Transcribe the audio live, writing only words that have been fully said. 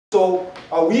So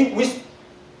we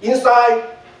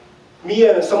inside, me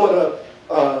and some of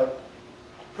the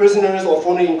prisoners or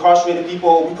formerly incarcerated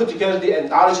people, we put together the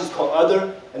anthologies called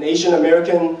Other, an Asian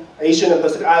American, Asian and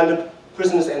Pacific Islander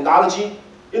prisoners anthology.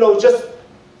 You know, just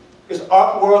it's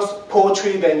artworks,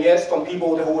 poetry, vignettes from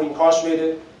people who were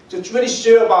incarcerated to really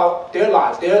share about their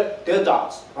lives, their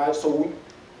thoughts, right? So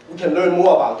we can learn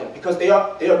more about them because they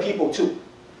are people too.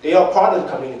 They are part of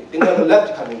the community. They never left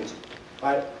the community,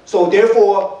 right? So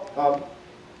therefore,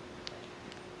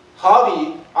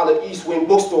 Harvey out of East Wing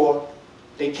Bookstore,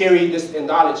 they carry this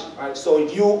anthology, right? So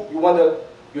if you're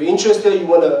interested, you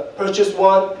want to purchase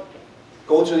one,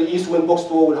 go to the East Wing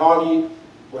Bookstore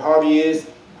where Harvey is,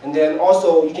 and then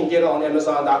also you can get it on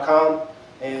Amazon.com.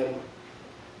 And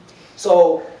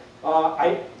so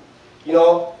you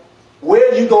know,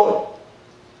 where are you going,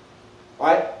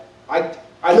 right?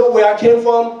 I know where I came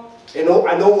from. I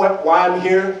know why I'm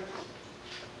here.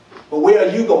 But where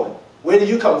are you going? Where do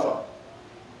you come from?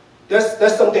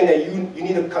 That's something that you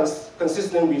need to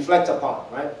consistently reflect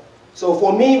upon, right? So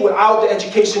for me, without the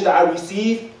education that I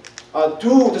received,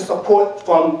 through the support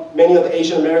from many of the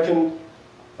Asian American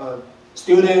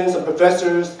students and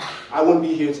professors, I wouldn't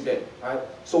be here today, right?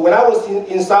 So when I was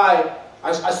inside,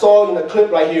 I saw in the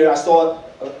clip right here, I saw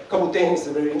a couple things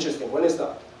that are very interesting. One is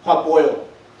the hard boil,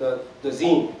 the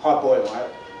zine, hard boil, right?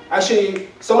 Actually,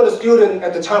 some of the students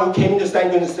at the time who came into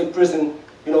Stanford State Prison,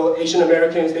 you know, Asian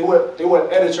Americans, they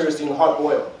were editors in Hard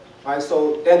Boil, right?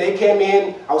 So then they came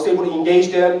in, I was able to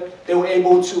engage them. They were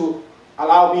able to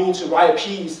allow me to write a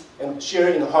piece and share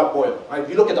it in Hard Boil, right? If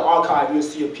you look at the archive, you'll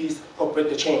see a piece called Break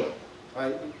the Chain,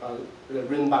 right?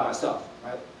 Written by myself,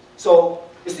 right? So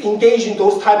it's engaging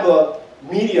those type of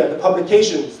media, the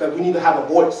publications, that we need to have a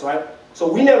voice, right? So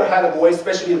we never had a voice,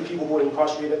 especially the people who were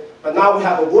incarcerated, but now we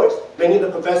have a voice. Many of the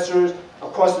professors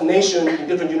across the nation in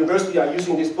different universities are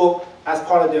using this book as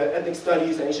part of their ethnic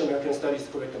studies and Asian American studies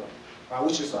curriculum,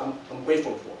 which is I'm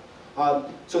grateful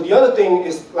for. So the other thing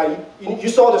is, like, you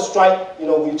saw the strike, you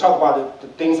know, when you talk about the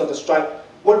things of the strike.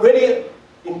 What really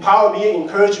empowered me,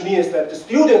 encouraged me, is that the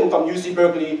student from UC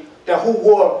Berkeley who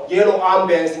wore yellow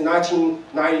armbands in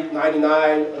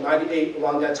 1999 or 98,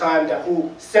 around that time, who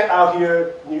sat out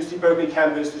here in UC Berkeley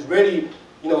campus is really,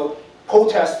 you know,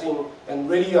 protesting and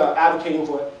really advocating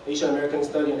for Asian American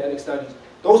study and ethnic studies.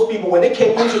 Those people, when they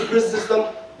came into the prison system,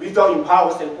 we felt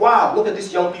empowered, saying, wow, look at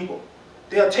these young people.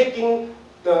 They are taking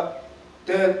the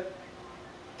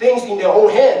things in their own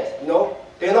hands, you know.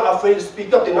 They're not afraid to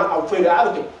speak up, they're not afraid to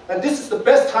advocate. And this is the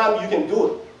best time you can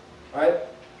do it, right?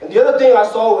 And the other thing I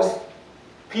saw was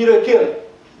Peter Kim,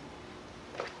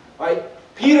 right?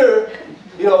 Peter,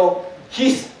 you know,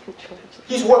 he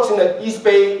works in the East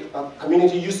Bay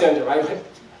Community Youth Center, right?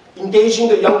 Engaging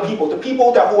the young people, the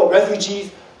people who are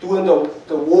refugees during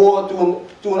the war,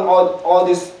 doing all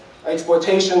this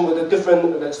exploitation with the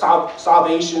different South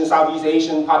Asian, Southeast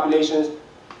Asian populations.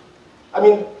 I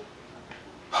mean,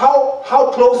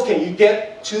 how close can you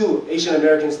get to Asian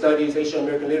American studies, Asian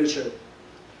American literature,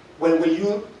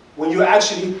 when you're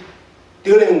actually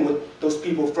dealing with those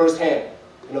people firsthand,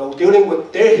 you know, dealing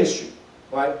with their history,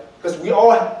 right? Because we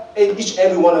all, each and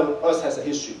every one of us has a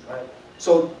history, right?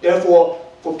 So therefore,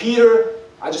 for Peter,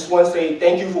 I just want to say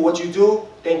thank you for what you do.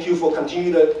 Thank you for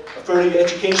continuing to further your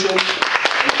education. And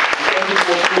thank you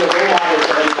for being a role model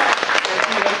for everybody.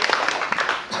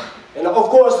 And of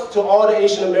course, to all the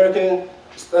Asian American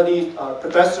studies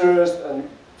professors and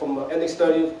from ethnic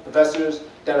studies professors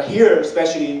that are here,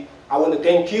 especially, I want to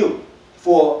thank you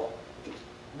for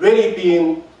really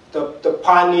being the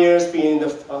pioneers, being the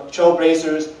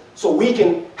trailblazers, so we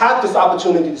can have this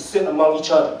opportunity to sit among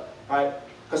each other, right?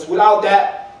 Because without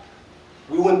that,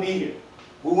 we wouldn't be here.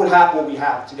 We wouldn't have what we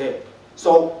have today.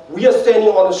 So we are standing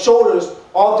on the shoulders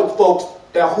of the folks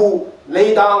who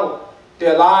lay down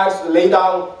their lives, lay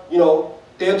down, you know,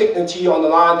 their dignity on the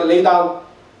line, they lay down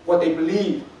what they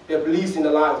believe, their beliefs in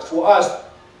the lives for us,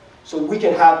 so we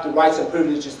can have the rights and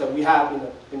privileges that we have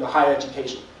in the higher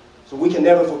education. So we can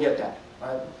never forget that,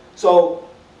 right? So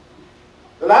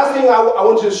the last thing I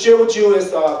want to share with you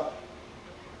is,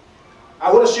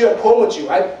 I want to share a poem with you,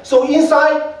 right? So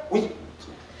inside,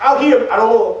 out here, I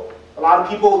don't know, a lot of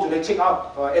people, do they take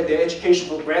out their education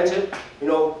for granted? You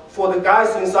know, for the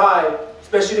guys inside,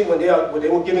 especially when they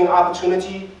were given an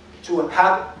opportunity to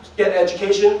get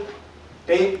education,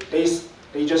 they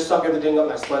just suck everything up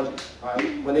like sponges,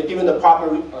 right? When they're given the proper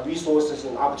resources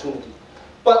and opportunities.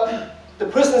 But the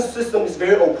prison system is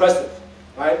very oppressive,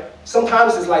 right?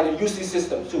 Sometimes it's like the UC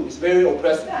system too. It's very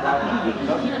oppressive,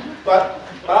 right? But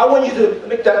I want you to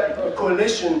make that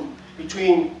correlation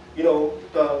between, you know,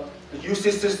 the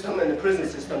UC system and the prison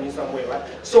system in some way, right?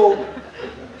 So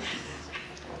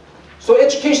So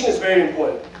education is very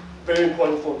important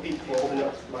for people to open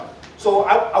up their mind. So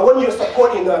I want your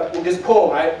support in this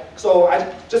poem, right? So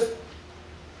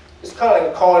it's kind of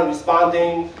like a call and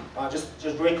responding, just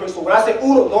very quick. So when I say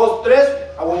uno, dos, tres,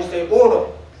 I want you to say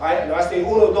uno, right? And when I say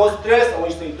uno, dos, tres, I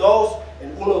want you to say dos,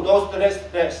 and uno, dos, tres,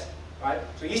 tres, right?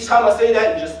 So each time I say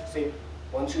that, you just say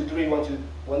 1, 2, 3, 1, 2,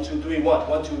 1, 2, 3, 1,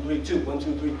 1, 2, 3, 2, 1,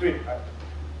 2, 3, 3. Right?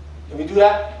 Can we do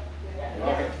that? Yeah.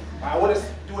 Okay. I want to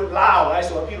do it loud, right?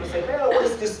 So when people say, man, what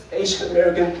is this Asian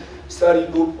American study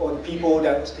group or the people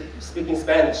that speaking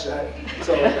Spanish, right?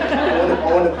 So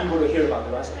I want the people to hear about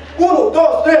it, right? So, uno,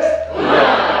 dos, tres.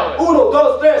 Uno,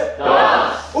 dos, tres.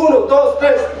 Uno, dos,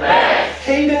 tres.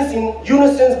 Cadence in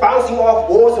unison, bouncing off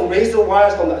walls and razor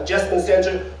wires from the adjustment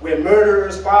center, where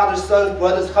murderers, fathers, sons,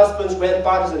 brothers, husbands,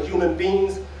 grandfathers, and human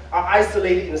beings are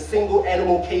isolated in single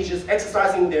animal cages,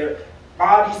 exercising their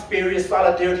body, spirit,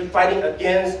 solidarity, fighting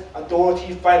against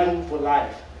authority, fighting for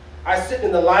life. I sit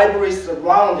in the library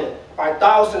surrounded by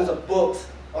thousands of books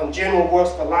on general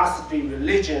works, philosophy,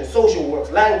 religion, social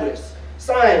works, language,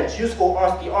 science, useful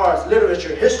arts, the arts,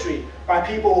 literature, history, by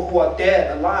people who are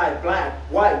dead, alive, black,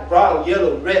 white, brown,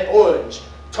 yellow, red, orange,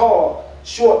 tall,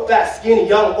 short, fat, skinny,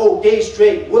 young, old, gay,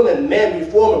 straight, women, men,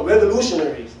 reformer,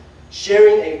 revolutionaries,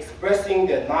 sharing and expressing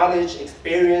their knowledge,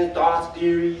 experience, thoughts,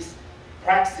 theories,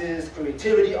 praxis,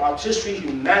 creativity, artistry,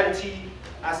 humanity.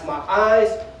 As my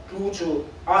eyes flew to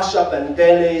Asha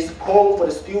Bandele's poem for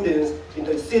the students in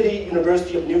the City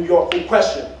University of New York, who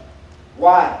questioned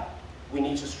why we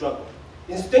need to struggle.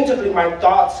 Instinctively, my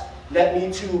thoughts led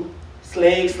me to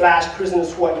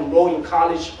slaves/prisoners who are enrolled in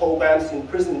college programs in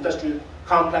prison industrial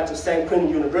complex of San Quentin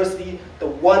University, the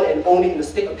one and only in the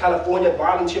state of California.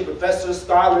 Volunteer professors,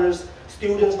 scholars,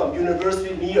 students from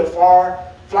university near or far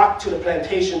flock to the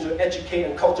plantation to educate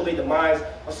and cultivate the minds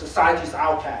of society's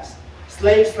outcasts.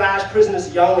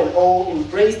 Slaves/prisoners, young and old,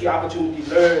 embrace the opportunity to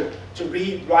learn, to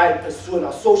read, write, pursue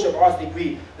a social arts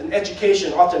degree, an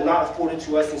education often not afforded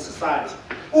to us in society.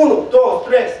 Uno, dos,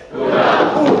 tres.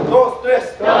 Uno, dos,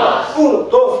 tres. Uno,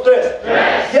 dos,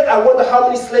 tres. Yet I wonder how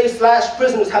many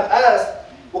slaves/prisoners have asked,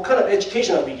 what kind of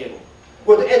education are we getting?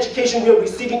 Will the education we are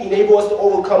receiving enable us to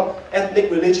overcome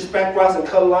ethnic, religious backgrounds and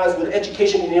color lines? Will the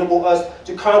education enable us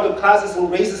to counter classism,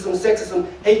 racism, sexism,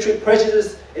 hatred,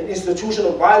 prejudice, and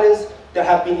institutional violence that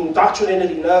have been indoctrinated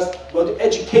in us? Will the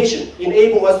education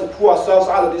enable us to pull ourselves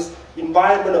out of this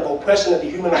environment of oppression and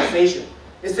dehumanization?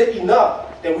 Is it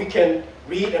enough that we can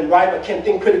read and write but can't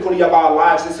think critically about our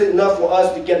lives? Is it enough for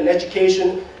us to get an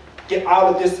education, get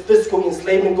out of this physical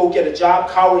enslavement, go get a job,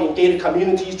 cower in gated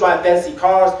communities, drive fancy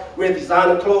cars, wear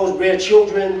designer clothes, rear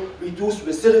children, reduce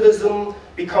recidivism,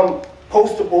 become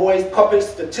poster boys, puppets,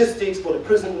 statistics for the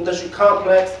prison industrial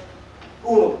complex?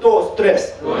 Uno, dos,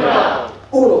 tres.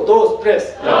 Uno, dos,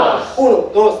 tres. Uno,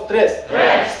 dos, tres.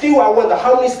 Still, I wonder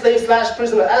how many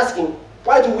slaves/prisoners are asking,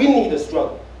 why do we need to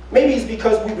struggle? Maybe it's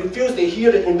because we refuse to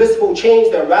hear the invisible chains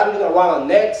that are rattling around our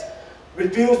necks,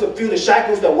 refuse to feel the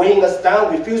shackles that are weighing us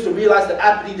down, refuse to realize the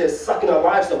apathy that's sucking our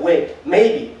lives away.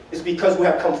 Maybe it's because we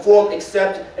have conformed,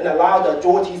 accepted, and allowed the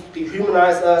authorities to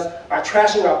dehumanize us by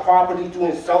trashing our property,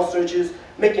 doing self-searches,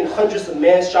 making hundreds of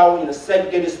men shower in a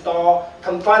segregated stall,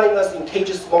 confining us in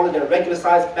cages smaller than a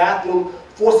regular-sized bathroom,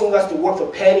 forcing us to work for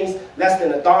pennies, less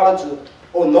than $1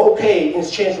 or no pay in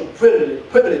exchange for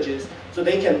privileges, so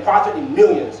they can profit in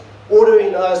millions,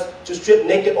 ordering us to strip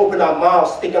naked, open our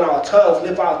mouths, stick in our tongues,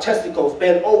 lift our testicles,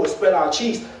 bend over, spread our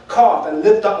cheeks, cough, and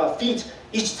lift up our feet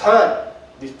each time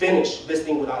we finish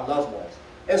visiting with our loved ones.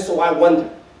 And so I wonder,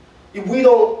 if we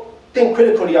don't think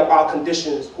critically about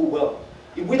conditions, who will?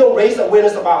 If we don't raise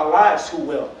awareness about our lives, who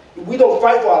will? If we don't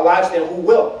fight for our lives, then who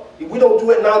will? If we don't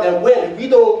do it now, then when? If we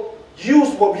don't use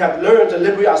what we have learned to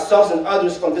liberate ourselves and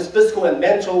others from this physical and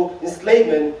mental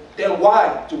enslavement, then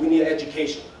why do we need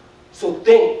education? So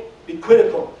think, be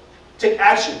critical, take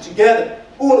action together.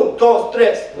 Uno, dos,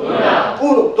 tres.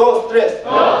 Uno, dos, tres.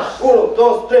 Uno,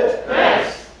 dos, tres.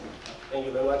 Thank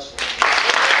you very much.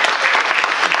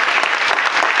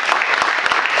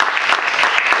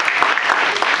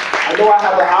 I know I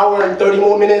have an hour and 30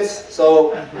 more minutes,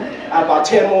 so I have about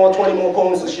 10 more, 20 more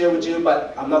poems to share with you,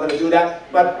 but I'm not going to do that.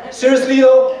 But seriously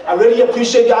though, I really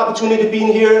appreciate the opportunity of being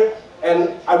here,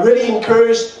 and I really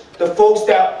encourage the folks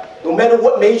that no matter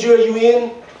what major you're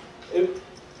in,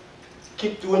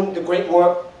 keep doing the great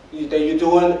work that you're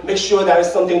doing. Make sure that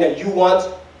it's something that you want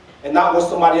and not what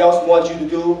somebody else wants you to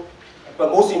do.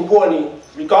 But most importantly,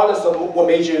 regardless of what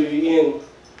major you're in,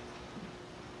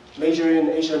 major in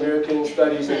Asian American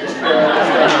studies and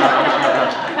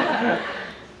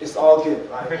it's all good,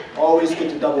 right? Always good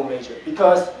to double major,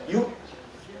 because you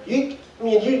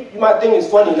might think it's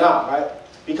funny now, right?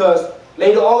 Because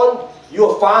later on, you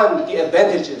will find the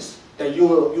advantages that you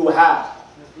will have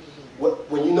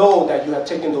when you know that you have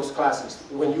taken those classes,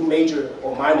 when you major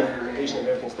or minor in Asian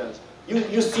American Studies.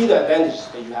 You see the advantages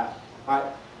that you have. Right?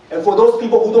 And for those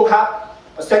people who don't have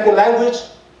a second language,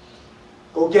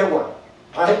 go get one.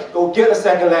 Right? Go get a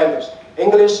second language.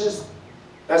 English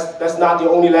that's not the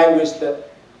only language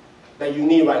that you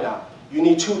need right now. You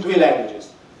need 2, 3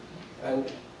 languages. And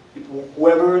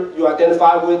whoever you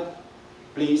identify with,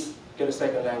 please get a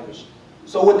second language.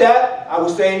 So with that, I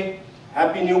would say,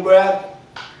 happy new breath.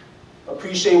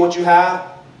 Appreciate what you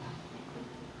have.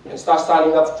 And start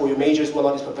signing up for your majors with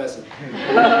all these professors.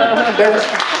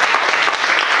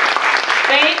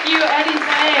 Thank you, Eddy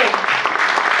Zheng.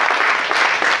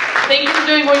 Thank you for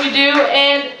doing what you do.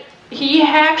 And he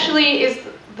actually is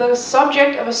the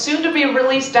subject of a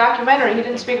soon-to-be-released documentary, he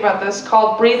didn't speak about this,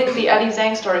 called Breathing the Eddy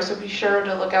Zheng Story, so be sure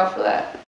to look out for that.